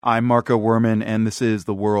I'm Marco Werman, and this is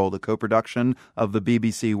The World, a co-production of the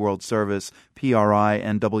BBC World Service, PRI,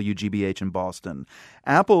 and WGBH in Boston.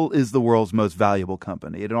 Apple is the world's most valuable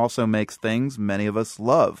company. It also makes things many of us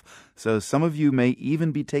love. So some of you may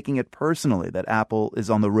even be taking it personally that Apple is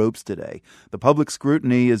on the ropes today. The public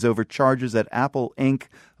scrutiny is over charges that Apple Inc.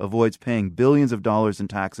 avoids paying billions of dollars in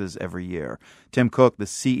taxes every year. Tim Cook, the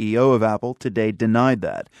CEO of Apple, today denied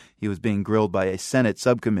that. He was being grilled by a Senate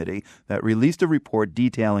subcommittee that released a report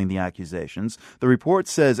detailing the accusations. The report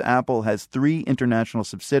says Apple has 3 international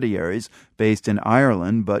subsidiaries based in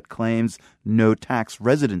Ireland, but claims no tax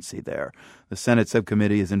residency there. The Senate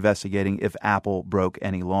subcommittee is investigating if Apple broke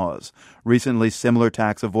any laws. Recently, similar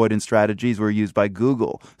tax avoidance strategies were used by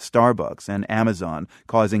Google, Starbucks, and Amazon,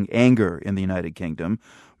 causing anger in the United Kingdom.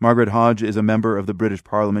 Margaret Hodge is a member of the British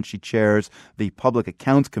Parliament. She chairs the Public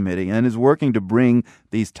Accounts Committee and is working to bring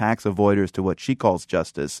these tax avoiders to what she calls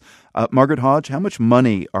justice. Margaret Hodge, how much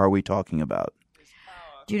money are we talking about?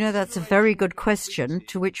 Do you know, that's a very good question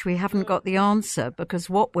to which we haven't got the answer, because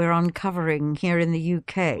what we're uncovering here in the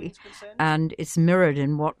UK, and it's mirrored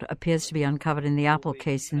in what appears to be uncovered in the Apple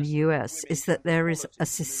case in the US, is that there is a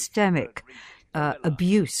systemic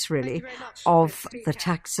abuse, really, of the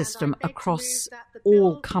tax system across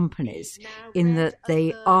all companies, in that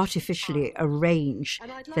they artificially arrange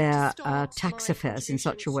their tax affairs in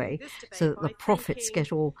such a way so that the profits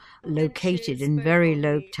get all located in very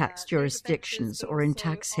low tax jurisdictions or in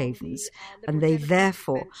tax havens, and they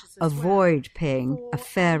therefore avoid paying a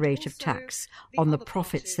fair rate of tax on the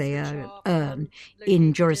profits they earn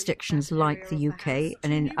in jurisdictions like the UK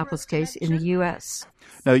and, in Apple's case, in the US.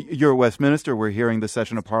 Now, you're at Westminster. We're hearing the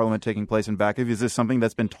session of Parliament taking place in back of you. Is this something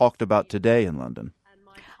that's been talked about today in London?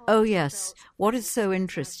 Oh, yes. What is so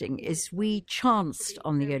interesting is we chanced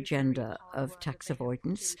on the agenda of tax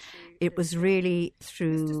avoidance. It was really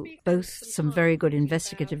through both some very good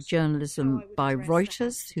investigative journalism by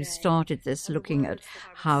Reuters, who started this, looking at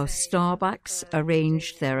how Starbucks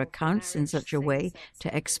arranged their accounts in such a way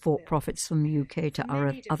to export profits from the UK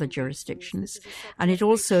to other jurisdictions. And it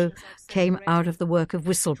also came out of the work of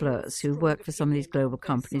whistleblowers who worked for some of these global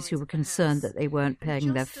companies who were concerned that they weren't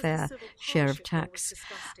paying their fair share of tax.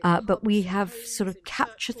 But we have sort of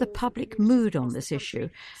captured the public mood on this issue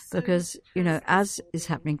because, you know, as is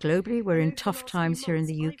happening globally, we're in tough times here in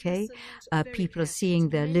the UK. People are seeing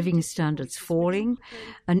their living standards falling.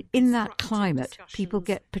 And in that climate, people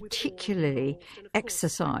get particularly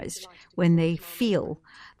exercised when they feel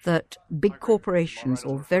that big corporations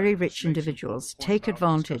or very rich individuals take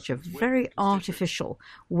advantage of very artificial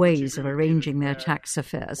ways of arranging their tax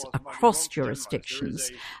affairs across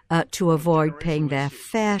jurisdictions to avoid paying their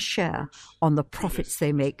fair share on the profits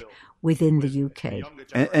they make within the UK.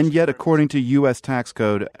 And yet, according to U.S. tax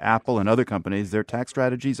code, Apple and other companies, their tax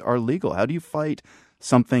strategies are legal. How do you fight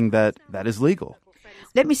something that is legal?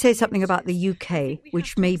 Let me say something about the UK,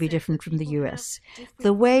 which may be different from the US.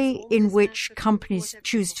 The way in which companies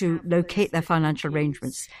choose to locate their financial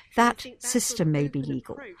arrangements, that system may be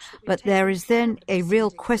legal. But there is then a real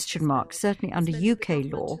question mark, certainly under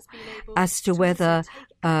UK law, as to whether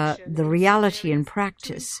the reality in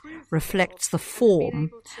practice reflects the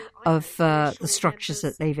form of the structures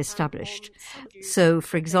that they've established. So,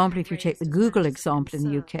 for example, if you take the Google example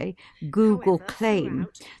in the UK, Google claim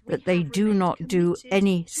that they do not do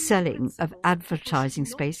any selling of advertising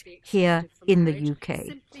space here in the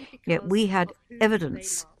UK. Yet we had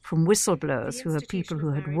evidence from whistleblowers who are people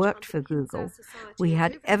who had worked for Google. We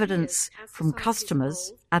had evidence from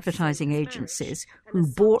customers, advertising agencies, who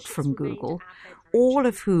bought from Google, all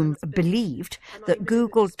of whom believed that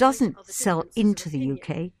Google doesn't sell into the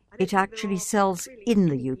UK, it actually sells in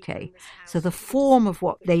the UK. So the form of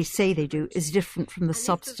what they say they do is different from the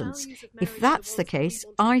substance. If that's the case,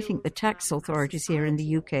 I think the tax authorities here in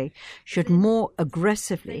the UK should more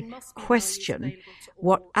aggressively question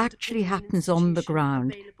what actually happens on the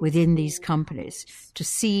ground within these companies to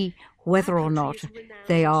see whether or not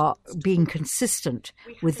they are being consistent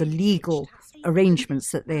with the legal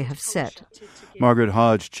arrangements that they have set. Margaret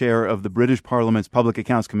Hodge, chair of the British Parliament's Public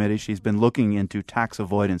Accounts Committee. She's been looking into tax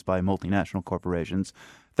avoidance by multinational corporations.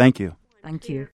 Thank you. Thank you.